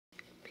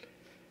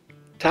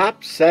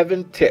Top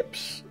 7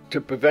 tips to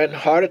prevent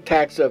heart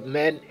attacks of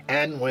men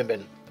and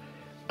women.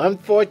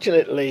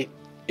 Unfortunately,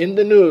 in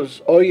the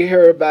news, all you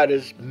hear about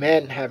is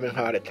men having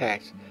heart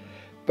attacks.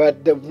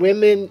 But the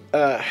women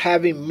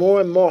having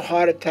more and more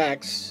heart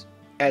attacks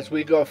as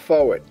we go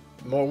forward.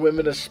 More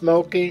women are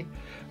smoking,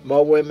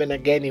 more women are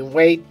gaining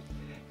weight,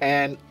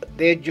 and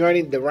they're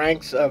joining the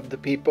ranks of the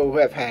people who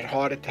have had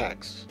heart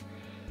attacks.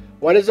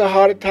 What is a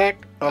heart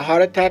attack? A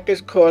heart attack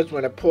is caused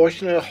when a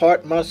portion of the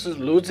heart muscles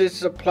loses its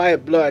supply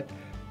of blood,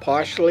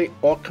 partially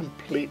or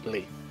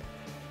completely.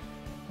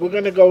 We're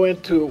going to go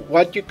into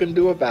what you can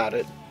do about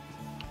it.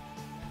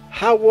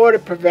 How water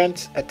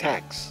prevents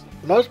attacks.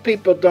 Most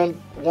people don't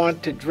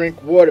want to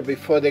drink water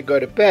before they go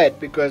to bed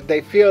because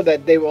they feel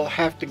that they will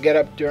have to get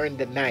up during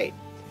the night.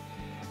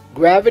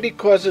 Gravity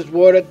causes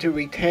water to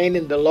retain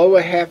in the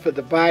lower half of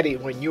the body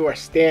when you are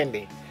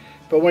standing.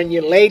 But when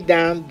you lay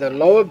down, the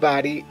lower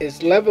body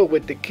is level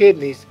with the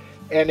kidneys,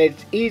 and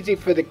it's easy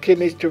for the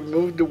kidneys to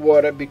remove the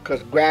water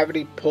because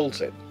gravity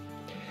pulls it.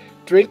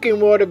 Drinking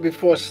water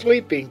before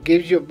sleeping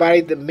gives your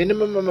body the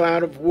minimum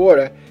amount of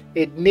water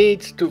it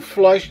needs to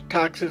flush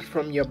toxins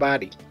from your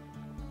body.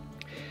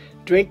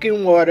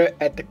 Drinking water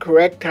at the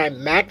correct time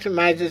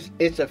maximizes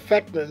its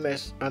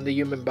effectiveness on the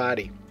human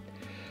body.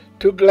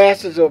 2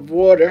 glasses of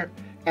water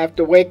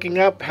after waking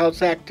up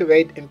helps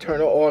activate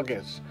internal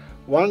organs.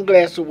 1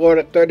 glass of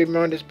water 30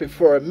 minutes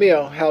before a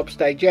meal helps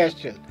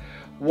digestion.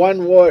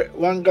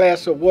 1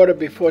 glass of water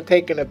before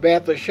taking a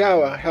bath or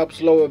shower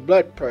helps lower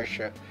blood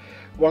pressure.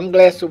 1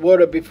 glass of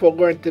water before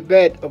going to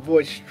bed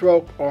avoids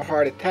stroke or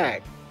heart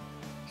attack.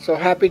 So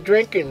happy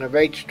drinking of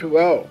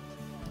H2O.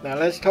 Now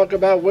let's talk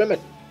about women.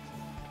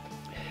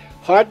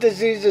 Heart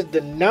disease is the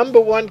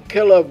 #1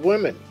 killer of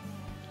women.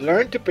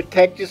 Learn to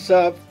protect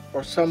yourself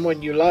or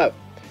someone you love.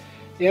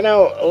 You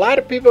know, a lot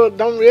of people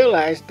don't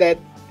realize that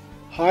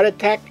heart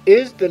attack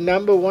is the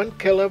 #1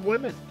 killer of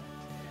women.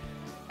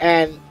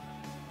 And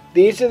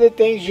these are the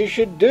things you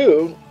should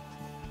do.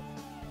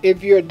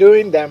 If you're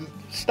doing them,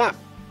 stop.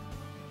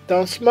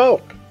 Don't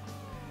smoke.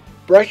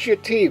 Brush your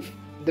teeth.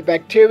 The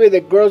bacteria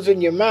that grows in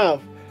your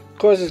mouth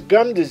causes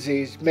gum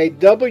disease, may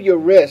double your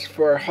risk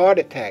for a heart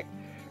attack.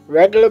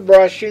 Regular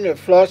brushing and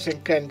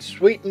flossing can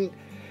sweeten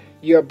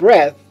your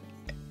breath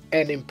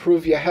and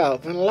improve your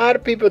health. And a lot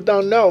of people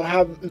don't know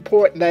how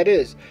important that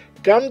is.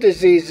 Gum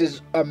disease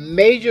is a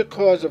major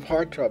cause of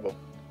heart trouble.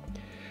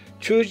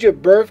 Choose your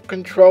birth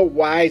control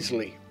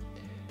wisely.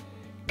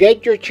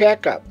 Get your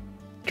checkup.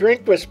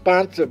 Drink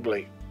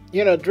responsibly.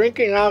 You know,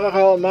 drinking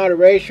alcohol in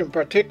moderation,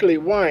 particularly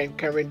wine,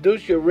 can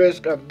reduce your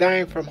risk of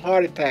dying from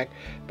heart attack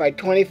by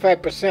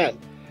 25%.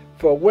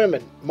 For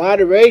women,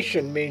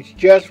 moderation means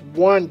just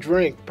 1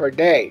 drink per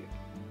day.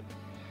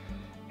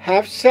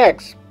 Have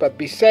sex, but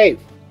be safe.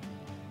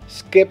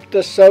 Skip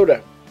the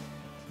soda.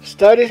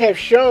 Studies have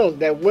shown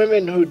that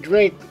women who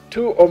drink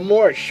 2 or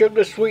more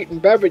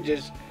sugar-sweetened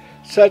beverages,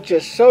 such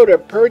as soda,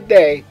 per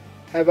day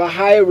have a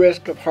higher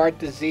risk of heart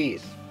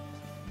disease.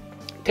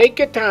 Take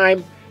your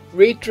time.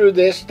 Read through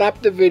this,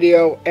 stop the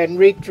video, and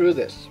read through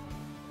this.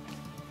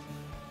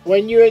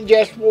 When you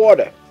ingest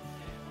water.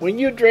 When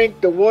you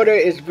drink, the water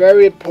is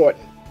very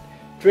important.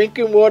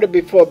 Drinking water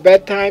before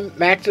bedtime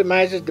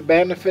maximizes the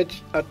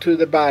benefits to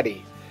the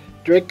body.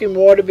 Drinking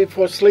water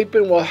before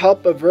sleeping will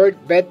help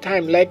avert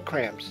bedtime leg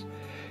cramps.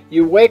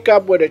 You wake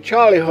up with a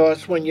charley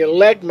horse when your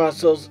leg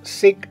muscles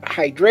seek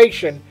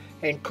hydration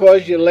and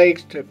cause your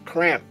legs to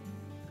cramp.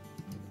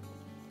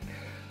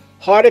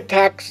 Heart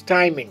attacks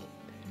timing.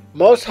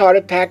 Most heart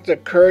attacks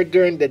occur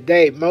during the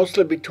day,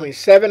 mostly between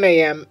 7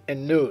 a.m.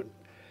 and noon.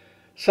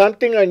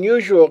 Something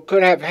unusual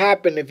could have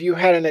happened if you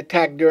had an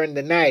attack during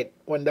the night,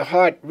 when the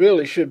heart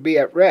really should be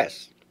at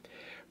rest.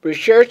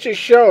 Research is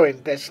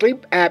showing that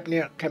sleep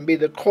apnea can be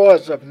the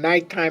cause of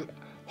nighttime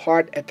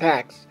heart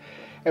attacks.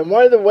 And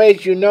one of the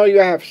ways you know you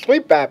have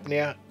sleep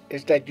apnea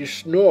is that you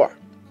snore.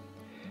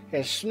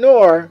 And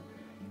snore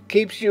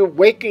keeps you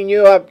waking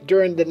you up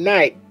during the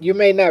night. You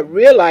may not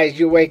realize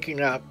you're waking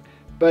up,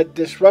 but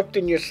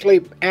disrupting your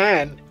sleep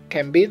and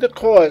can be the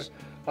cause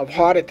of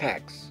heart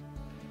attacks.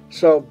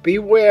 So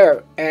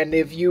beware, and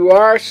if you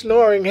are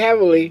snoring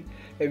heavily,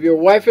 if your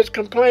wife is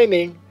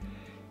complaining,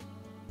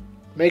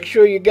 make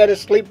sure you get a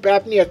sleep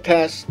apnea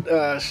test,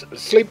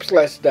 sleep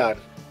test done.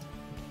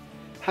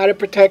 How to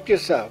protect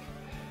yourself.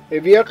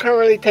 If you're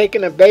currently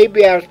taking a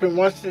baby aspirin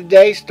once a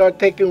day, start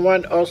taking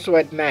one also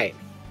at night.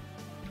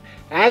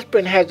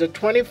 Aspirin has a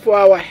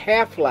 24-hour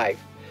half-life.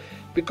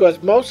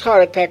 Because most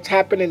heart attacks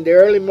happen in the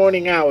early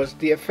morning hours,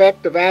 the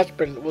effect of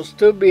aspirin will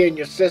still be in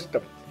your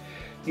system.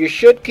 You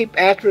should keep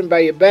aspirin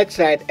by your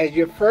bedside as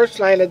your first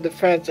line of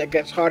defense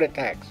against heart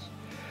attacks.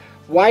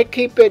 Why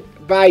keep it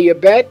by your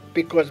bed?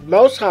 Because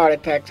most heart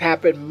attacks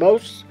happen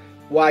most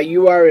while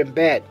you are in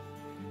bed.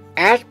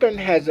 Aspirin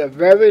has a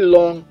very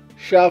long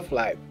shelf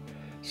life,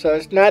 so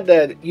it's not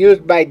the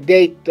used by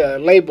date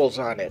labels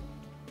on it.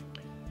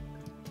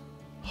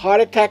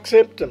 Heart attack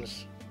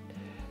symptoms.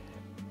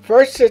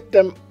 First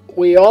symptom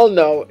we all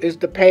know is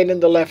the pain in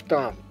the left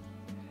arm.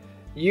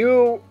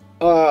 There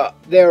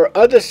are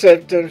other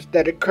symptoms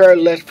that occur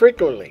less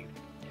frequently.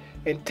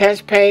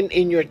 intense pain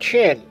in your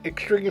chin,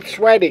 extreme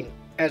sweating,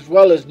 as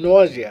well as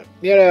nausea.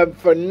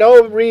 For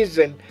no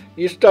reason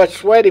you start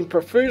sweating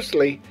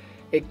profusely,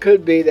 it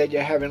could be that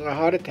you're having a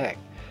heart attack.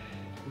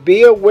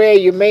 Be aware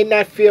you may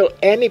not feel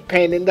any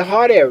pain in the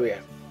heart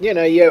area.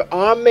 Your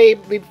arm may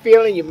be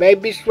feeling, you may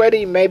be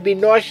sweating, you may be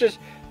nauseous,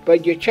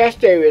 but your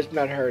chest area is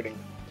not hurting.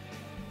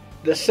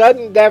 The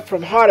sudden death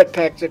from heart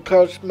attacks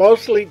occurs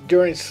mostly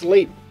during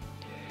sleep.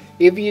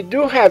 If you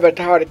do have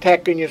a heart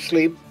attack in your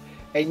sleep,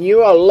 and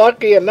you are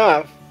lucky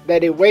enough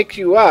that it wakes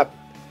you up,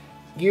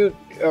 you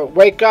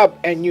wake up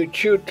and you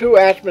chew 2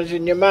 aspirins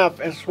in your mouth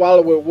and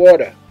swallow with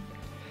water.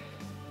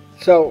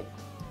 So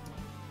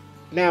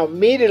now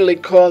immediately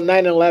call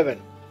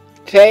 911.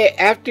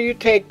 After you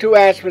take 2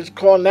 aspirins,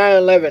 call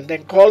 911,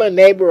 then call a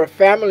neighbor or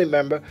family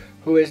member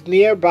who is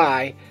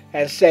nearby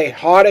and say,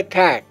 heart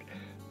attack.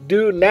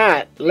 Do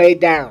not lay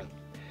down.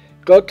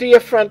 Go to your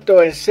front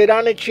door and sit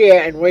on a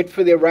chair and wait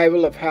for the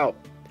arrival of help.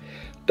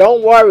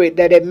 Don't worry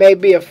that it may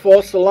be a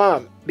false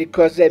alarm,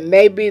 because it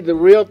may be the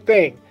real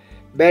thing.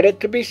 Better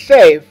to be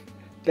safe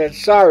than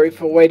sorry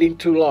for waiting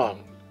too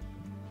long.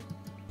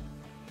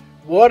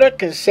 Water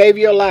can save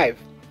your life.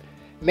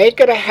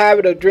 Make it a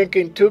habit of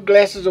drinking 2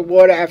 glasses of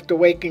water after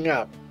waking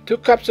up. 2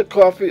 cups of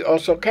coffee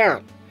also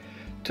count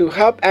to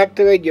help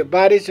activate your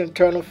body's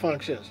internal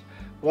functions.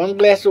 1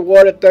 glass of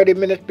water 30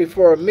 minutes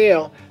before a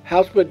meal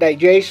helps with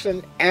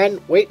digestion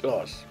and weight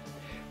loss.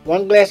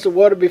 1 glass of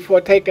water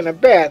before taking a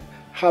bath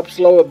helps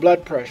lower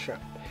blood pressure.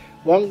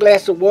 1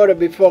 glass of water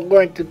before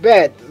going to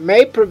bed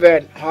may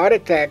prevent heart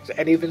attacks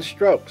and even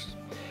strokes.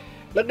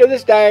 Look at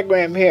this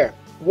diagram here.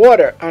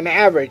 Water, on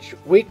average,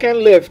 we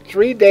can live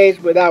 3 days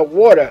without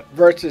water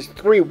versus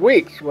 3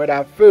 weeks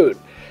without food.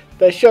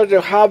 That shows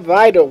you how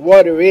vital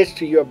water is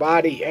to your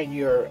body and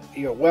your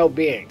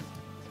well-being.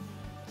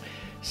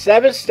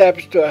 7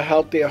 steps to a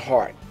healthier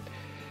heart.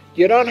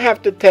 You don't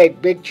have to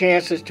take big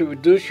chances to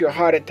reduce your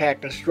heart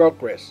attack and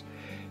stroke risk.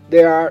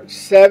 There are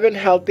 7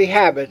 healthy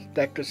habits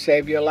that could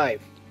save your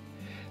life.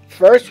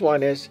 First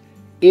one is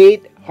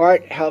eat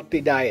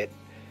heart-healthy diet.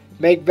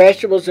 Make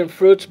vegetables and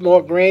fruits,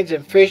 more grains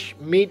and fish,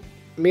 meat,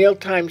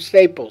 mealtime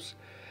staples.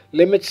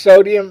 Limit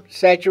sodium,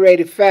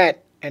 saturated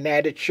fat, and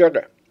added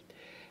sugar.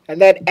 And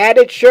that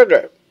added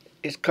sugar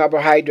is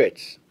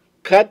carbohydrates.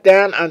 Cut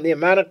down on the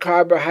amount of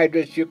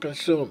carbohydrates you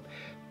consume.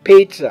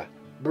 Pizza,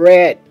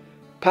 bread,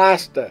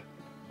 pasta,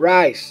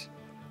 rice,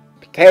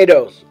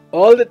 potatoes,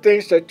 all the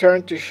things that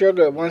turn to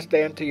sugar once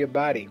they enter your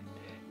body.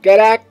 Get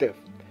active.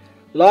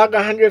 Log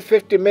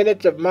 150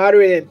 minutes of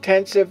moderate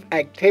intensive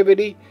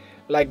activity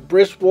like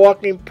brisk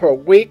walking per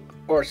week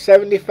or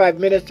 75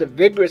 minutes of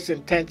vigorous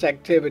intense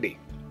activity.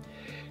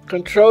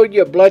 Control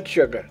your blood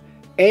sugar.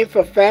 Aim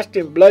for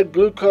fasting blood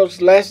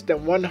glucose less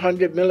than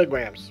 100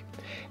 milligrams.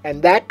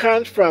 And that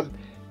comes from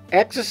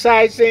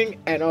exercising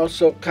and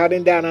also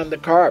cutting down on the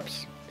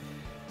carbs.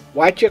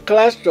 Watch your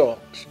cholesterol.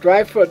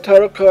 Strive for a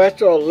total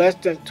cholesterol less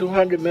than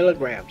 200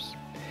 milligrams.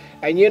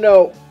 And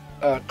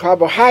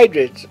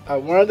carbohydrates are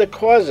one of the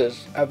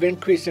causes of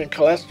increasing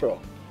cholesterol.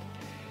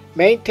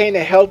 Maintain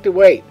a healthy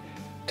weight.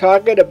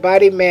 Target a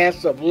body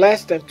mass of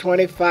less than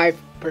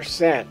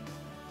 25%.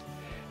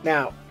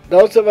 Now,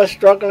 those of us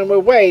struggling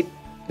with weight,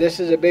 this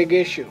is a big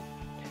issue.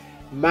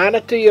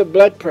 Monitor your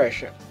blood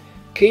pressure.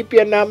 Keep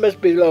your numbers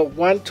below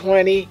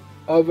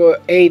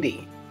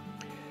 120/80.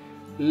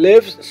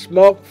 Live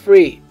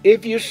smoke-free.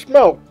 If you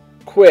smoke,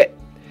 quit.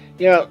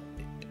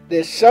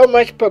 There's so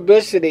much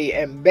publicity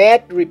and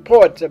bad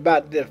reports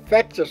about the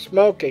effects of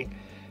smoking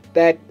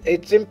that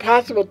it's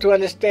impossible to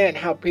understand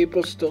how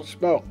people still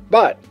smoke.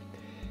 But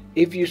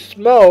if you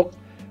smoke,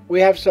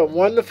 we have some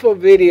wonderful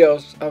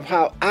videos of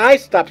how I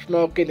stopped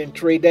smoking in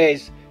 3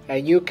 days,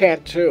 and you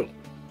can too.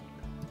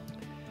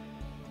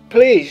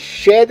 Please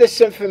share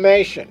this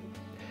information.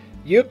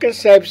 You can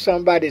save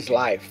somebody's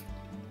life.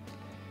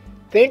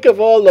 Think of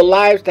all the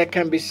lives that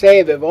can be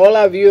saved if all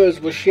our viewers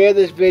will share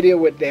this video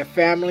with their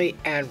family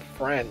and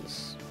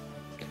friends.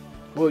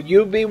 Will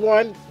you be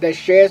one that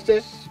shares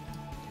this?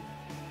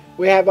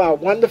 We have our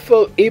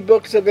wonderful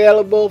ebooks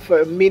available for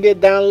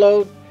immediate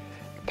download,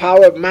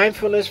 Power of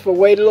Mindfulness for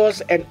Weight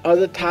Loss and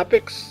other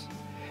topics,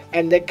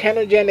 and the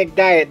Ketogenic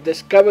Diet,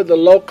 Discover the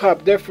Low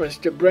Carb Difference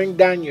to bring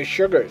down your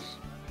sugars.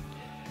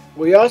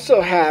 We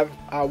also have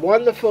our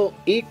wonderful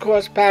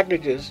e-course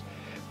packages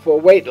for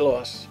weight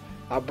loss.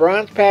 Our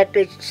bronze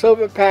package,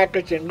 silver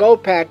package, and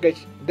gold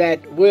package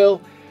that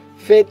will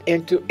fit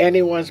into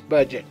anyone's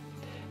budget.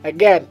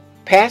 Again,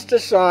 pass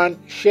this on,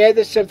 share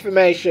this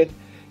information.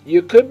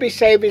 You could be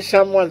saving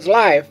someone's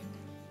life,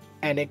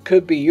 and it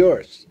could be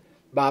yours.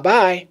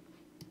 Bye-bye.